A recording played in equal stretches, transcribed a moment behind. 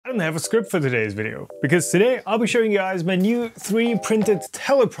I don't have a script for today's video, because today I'll be showing you guys my new 3D printed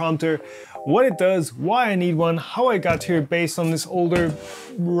teleprompter, what it does, why I need one, how I got here based on this older,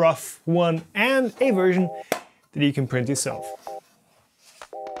 rough one, and a version that you can print yourself.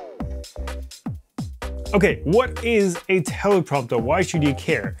 Okay, what is a teleprompter? Why should you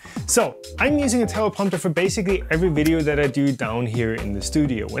care? So, I'm using a teleprompter for basically every video that I do down here in the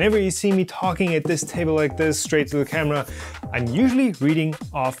studio. Whenever you see me talking at this table like this, straight to the camera, I'm usually reading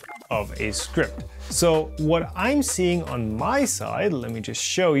off of a script. So what I'm seeing on my side, let me just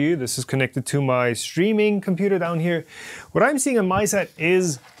show you, this is connected to my streaming computer down here. What I'm seeing on my side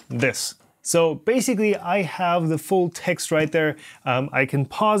is this. So basically I have the full text right there. I can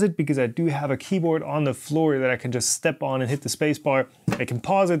pause it because I do have a keyboard on the floor that I can just step on and hit the space bar. I can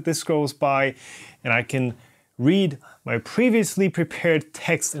pause it, this scrolls by, and I can read my previously prepared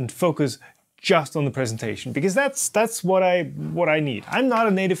text and focus just on the presentation, because that's what I need. I'm not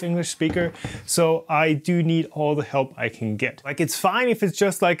a native English speaker, so I do need all the help I can get. Like, it's fine if it's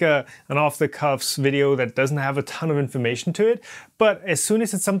just like an off-the-cuffs video that doesn't have a ton of information to it, but as soon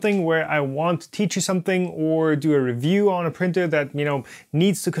as it's something where I want to teach you something or do a review on a printer that, you know,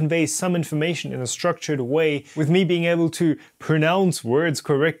 needs to convey some information in a structured way, with me being able to pronounce words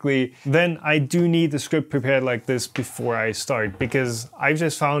correctly, then I do need the script prepared like this before I start, because I've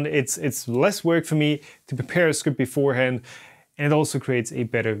just found it's less work for me to prepare a script beforehand, and it also creates a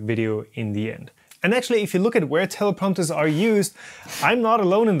better video in the end. And actually, if you look at where teleprompters are used, I'm not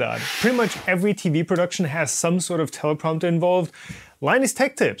alone in that. Pretty much every TV production has some sort of teleprompter involved. Linus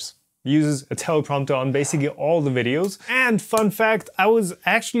Tech Tips uses a teleprompter on basically all the videos. And fun fact, I was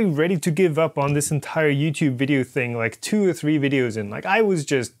actually ready to give up on this entire YouTube video thing like 2 or 3 videos in. Like, I was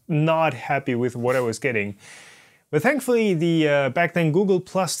just not happy with what I was getting. But thankfully, the back then Google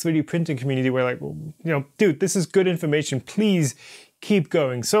Plus 3D printing community were like, well, you know, dude, this is good information, please keep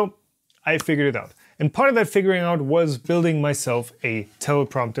going. So I figured it out. And part of that figuring out was building myself a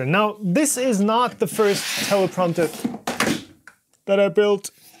teleprompter. Now, this is not the first teleprompter that I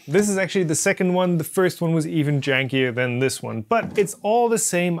built. This is actually the second one. The first one was even jankier than this one, but it's all the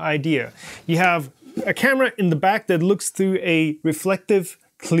same idea. You have a camera in the back that looks through a reflective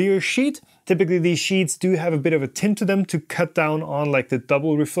clear sheet. Typically these sheets do have a bit of a tint to them to cut down on like the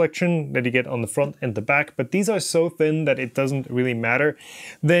double reflection that you get on the front and the back, but these are so thin that it doesn't really matter.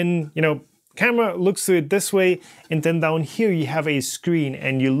 Then, you know, camera looks through it this way, and then down here you have a screen,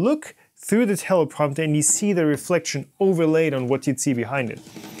 and you look through the teleprompter and you see the reflection overlaid on what you'd see behind it.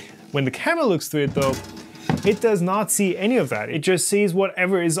 When the camera looks through it though, it does not see any of that. It just sees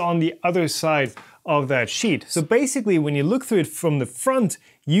whatever is on the other side of that sheet. So basically, when you look through it from the front,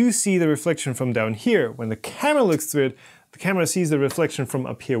 you see the reflection from down here. When the camera looks through it, the camera sees the reflection from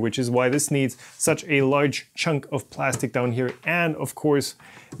up here, which is why this needs such a large chunk of plastic down here, and of course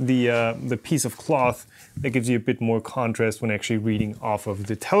the piece of cloth that gives you a bit more contrast when actually reading off of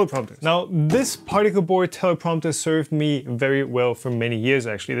the teleprompter. Now, this Particleboard Teleprompter served me very well for many years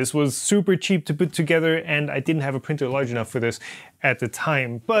actually. This was super cheap to put together, and I didn't have a printer large enough for this at the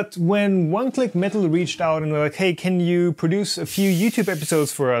time. But when One Click Metal reached out and were like, hey, can you produce a few YouTube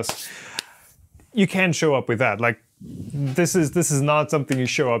episodes for us? You can't show up with that. Like, this is not something you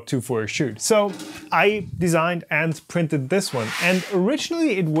show up to for a shoot. So I designed and printed this one. And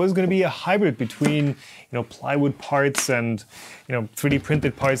originally it was going to be a hybrid between, you know, plywood parts and, you know, 3D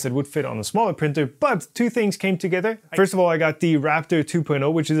printed parts that would fit on a smaller printer. But two things came together. First of all, I got the Raptor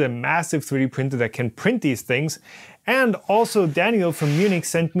 2.0, which is a massive 3D printer that can print these things. And also Daniel from Munich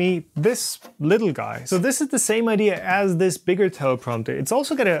sent me this little guy. So this is the same idea as this bigger teleprompter. It's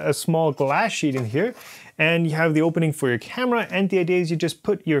also got a small glass sheet in here, and you have the opening for your camera, and the idea is you just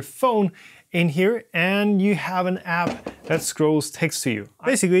put your phone in here and you have an app that scrolls text to you.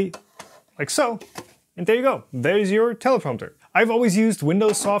 Basically, like so. And there you go, there's your teleprompter. I've always used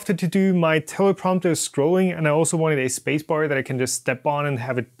Windows software to do my teleprompter scrolling, and I also wanted a spacebar that I can just step on and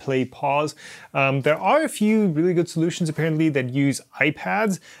have it play pause. There are a few really good solutions apparently that use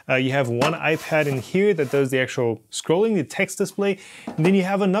iPads. You have one iPad in here that does the actual scrolling, the text display, and then you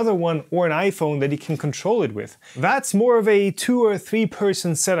have another one or an iPhone that you can control it with. That's more of a 2 or 3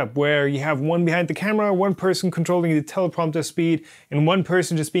 person setup where you have one behind the camera, one person controlling the teleprompter speed, and one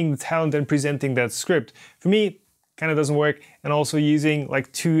person just being the talent and presenting that script. For me, kind of doesn't work, and also using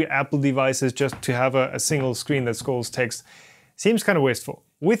like 2 Apple devices just to have a single screen that scrolls text seems kind of wasteful.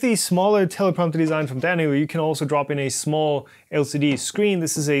 With the smaller teleprompter design from Daniel, you can also drop in a small LCD screen.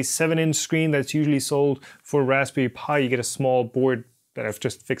 This is a 7-inch screen that's usually sold for Raspberry Pi. You get a small board that I've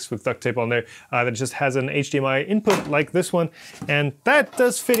just fixed with duct tape on there, that just has an HDMI input like this one, and that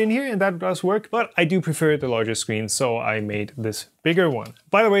does fit in here and that does work, but I do prefer the larger screen, so I made this bigger one.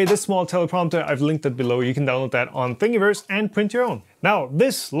 By the way, this small teleprompter, I've linked it below. You can download that on Thingiverse and print your own. Now,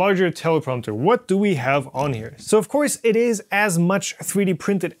 this larger teleprompter, what do we have on here? So of course it is as much 3D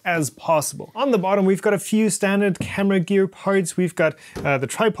printed as possible. On the bottom, we've got a few standard camera gear parts. We've got the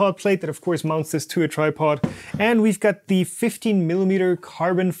tripod plate that of course mounts this to a tripod. And we've got the 15mm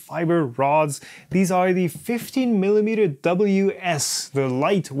carbon fiber rods. These are the 15mm WS, the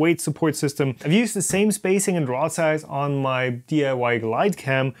lightweight support system. I've used the same spacing and rod size on my DIY glide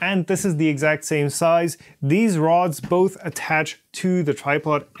cam, and this is the exact same size. These rods both attach to the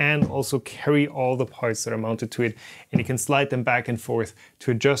tripod and also carry all the parts that are mounted to it, and you can slide them back and forth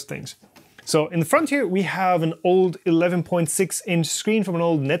to adjust things. So in the front here we have an old 11.6-inch screen from an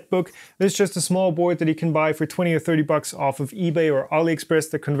old netbook. This is just a small board that you can buy for 20 or 30 bucks off of eBay or AliExpress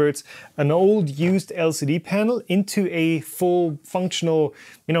that converts an old used LCD panel into a full functional,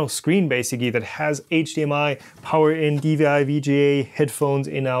 screen basically that has HDMI, power in, DVI, VGA, headphones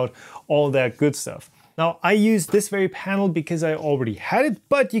in, out, all that good stuff. Now, I used this very panel because I already had it,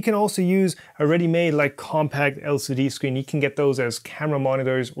 but you can also use a ready-made like compact LCD screen. You can get those as camera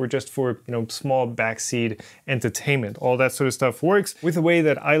monitors or just for, small backseat entertainment. All that sort of stuff works with the way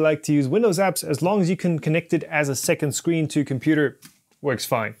that I like to use Windows apps. As long as you can connect it as a second screen to a computer, works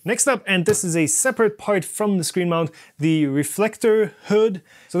fine. Next up, and this is a separate part from the screen mount, the reflector hood.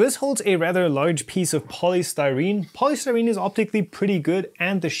 So this holds a rather large piece of polystyrene. Polystyrene is optically pretty good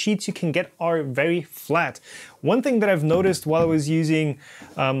and the sheets you can get are very flat. One thing that I've noticed while I was using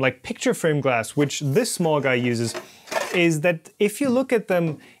like picture frame glass, which this small guy uses, is that if you look at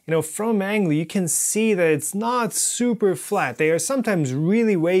them, from an angle, you can see that it's not super flat. They are sometimes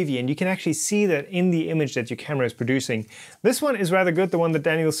really wavy, and you can actually see that in the image that your camera is producing. This one is rather good, the one that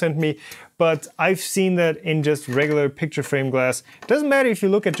Daniel sent me, but I've seen that in just regular picture frame glass. It doesn't matter if you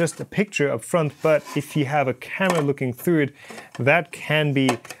look at just a picture up front, but if you have a camera looking through it, that can be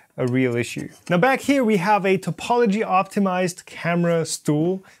a real issue. Now back here we have a Topology optimized camera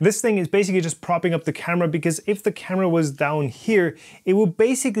stool. This thing is basically just propping up the camera, because if the camera was down here, it will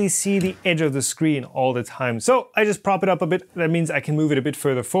basically see the edge of the screen all the time. So I just prop it up a bit. That means I can move it a bit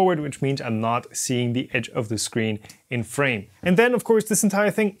further forward, which means I'm not seeing the edge of the screen in frame. And then of course this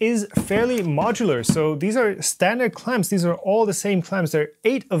entire thing is fairly modular. So these are standard clamps. These are all the same clamps. There are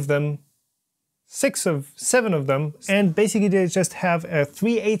 8 of them. 7 of them, and basically they just have a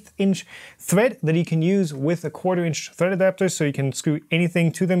 3/8 inch thread that you can use with a 1/4 inch thread adapter, so you can screw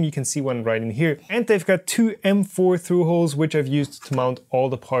anything to them. You can see one right in here. And they've got 2 M4 through holes, which I've used to mount all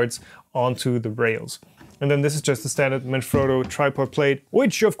the parts onto the rails. And then this is just the standard Manfrotto tripod plate,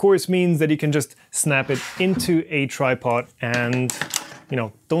 which of course means that you can just snap it into a tripod and,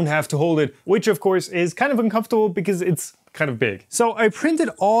 don't have to hold it, which of course is kind of uncomfortable because it's kind of big. So I printed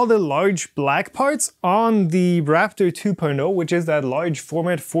all the large black parts on the Raptor 2.0, which is that large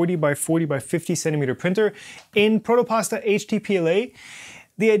format 40 by 40 by 50 centimeter printer in Protopasta HTPLA.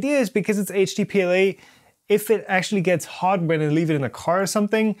 The idea is, because it's HTPLA, if it actually gets hot when I leave it in a car or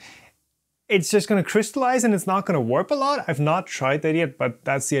something, it's just going to crystallize and it's not going to warp a lot. I've not tried that yet, but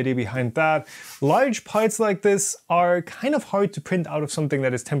that's the idea behind that. Large parts like this are kind of hard to print out of something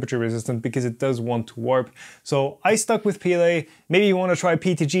that is temperature resistant because it does want to warp. So I stuck with PLA. Maybe you want to try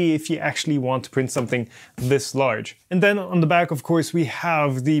PTG if you actually want to print something this large. And then on the back, of course, we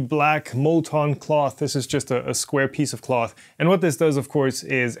have the black Molton cloth. This is just a square piece of cloth. And what this does, of course,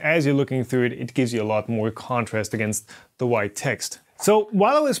 is as you're looking through it, it gives you a lot more contrast against the white text. So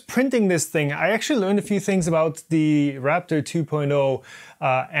while I was printing this thing, I actually learned a few things about the Raptor 2.0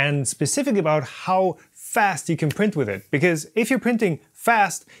 and specifically about how fast you can print with it. Because if you're printing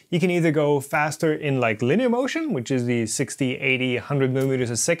fast, you can either go faster in like linear motion, which is the 60, 80, 100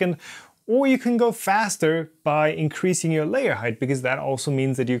 millimeters a second, or you can go faster by increasing your layer height, because that also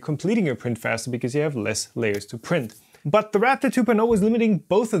means that you're completing your print faster because you have less layers to print. But the Raptor 2.0 was limiting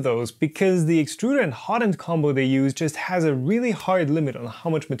both of those because the extruder and hot end combo they use just has a really hard limit on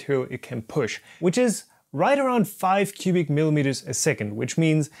how much material it can push, which is right around 5 cubic millimeters a second, which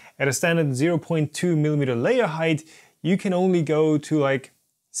means at a standard 0.2 millimeter layer height, you can only go to like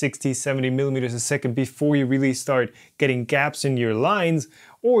 60, 70 millimeters a second before you really start getting gaps in your lines.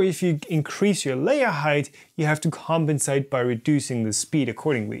 Or if you increase your layer height, you have to compensate by reducing the speed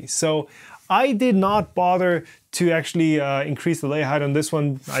accordingly. So I did not bother to actually increase the layer height on this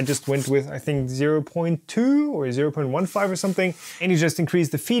one. I just went with, I think, 0.2 or 0.15 or something. And you just increase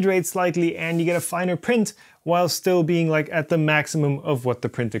the feed rate slightly and you get a finer print while still being like at the maximum of what the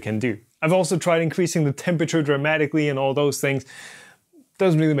printer can do. I've also tried increasing the temperature dramatically and all those things.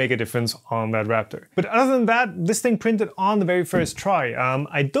 doesn't really make a difference on that Raptor. But other than that, this thing printed on the very first try.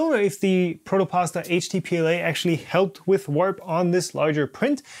 I don't know if the Protopasta HT-PLA actually helped with warp on this larger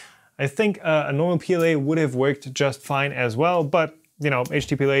print. I think a normal PLA would have worked just fine as well, but you know,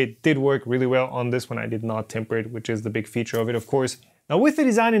 HT-PLA did work really well on this one. I did not temper it, which is the big feature of it, of course. Now with the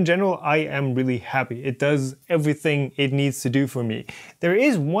design in general, I am really happy. It does everything it needs to do for me. There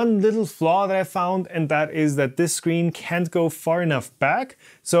is one little flaw that I found, and that is that this screen can't go far enough back.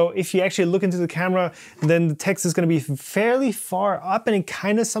 So if you actually look into the camera, then the text is going to be fairly far up, and it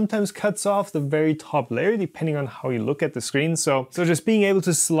kind of sometimes cuts off the very top layer, depending on how you look at the screen. So just being able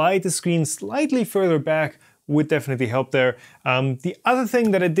to slide the screen slightly further back would definitely help there. The other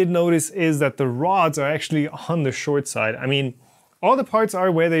thing that I did notice is that the rods are actually on the short side. I mean, all the parts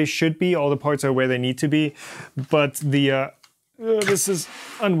are where they should be, all the parts are where they need to be, but the this is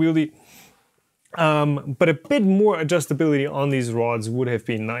unwieldy. But a bit more adjustability on these rods would have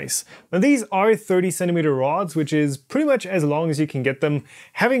been nice. Now these are 30cm rods, which is pretty much as long as you can get them.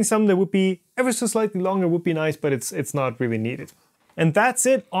 Having some that would be ever so slightly longer would be nice, but it's not really needed. And that's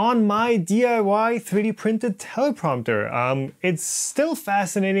it on my DIY 3D printed teleprompter. It's still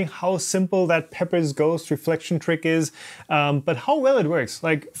fascinating how simple that Pepper's Ghost reflection trick is, but how well it works.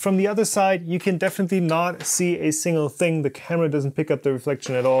 Like from the other side, you can definitely not see a single thing. The camera doesn't pick up the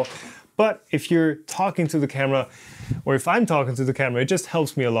reflection at all. But if you're talking to the camera, or if I'm talking to the camera, it just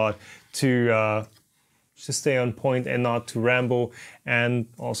helps me a lot to stay on point and not to ramble, and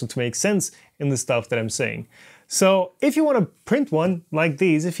also to make sense in the stuff that I'm saying. So if you want to print one like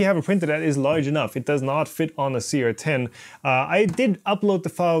these, if you have a printer that is large enough, it does not fit on a CR10. I did upload the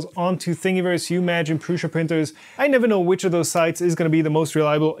files onto Thingiverse, UMag, and Prusa printers. I never know which of those sites is going to be the most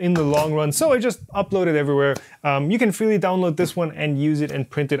reliable in the long run, so I just upload it everywhere. You can freely download this one and use it and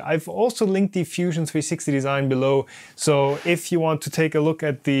print it. I've also linked the Fusion 360 design below, so if you want to take a look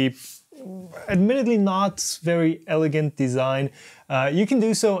at the admittedly not very elegant design, you can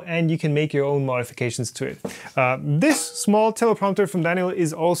do so, and you can make your own modifications to it. This small teleprompter from Daniel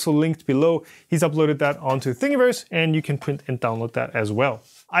is also linked below. He's uploaded that onto Thingiverse, and you can print and download that as well.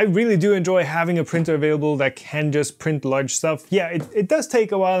 I really do enjoy having a printer available that can just print large stuff. Yeah, it does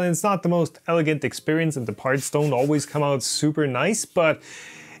take a while, and it's not the most elegant experience, and the parts don't always come out super nice, but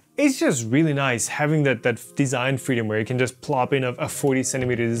it's just really nice having that design freedom where you can just plop in a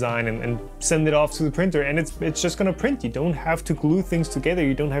 40cm design and send it off to the printer, and it's just gonna print. You don't have to glue things together,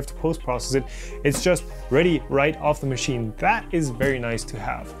 you don't have to post-process it. It's just ready right off the machine. That is very nice to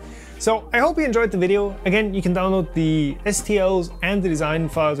have. So I hope you enjoyed the video. Again, you can download the STLs and the design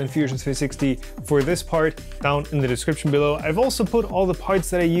files in Fusion 360 for this part down in the description below. I've also put all the parts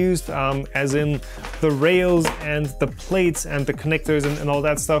that I used, as in the rails and the plates and the connectors and all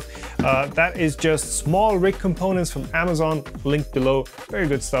that stuff. That is just small rig components from Amazon, linked below. Very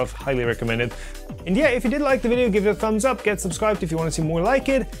good stuff, highly recommended. And yeah, if you did like the video, give it a thumbs up, get subscribed if you want to see more like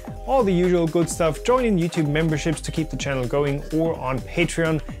it. All the usual good stuff. Join in YouTube memberships to keep the channel going, or on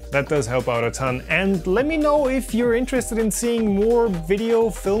Patreon. That does help out a ton. And let me know if you're interested in seeing more video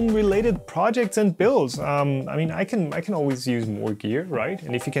film related projects and builds. I mean, I can always use more gear, right?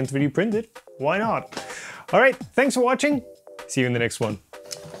 And if you can 3D print it, why not? All right, thanks for watching. See you in the next one.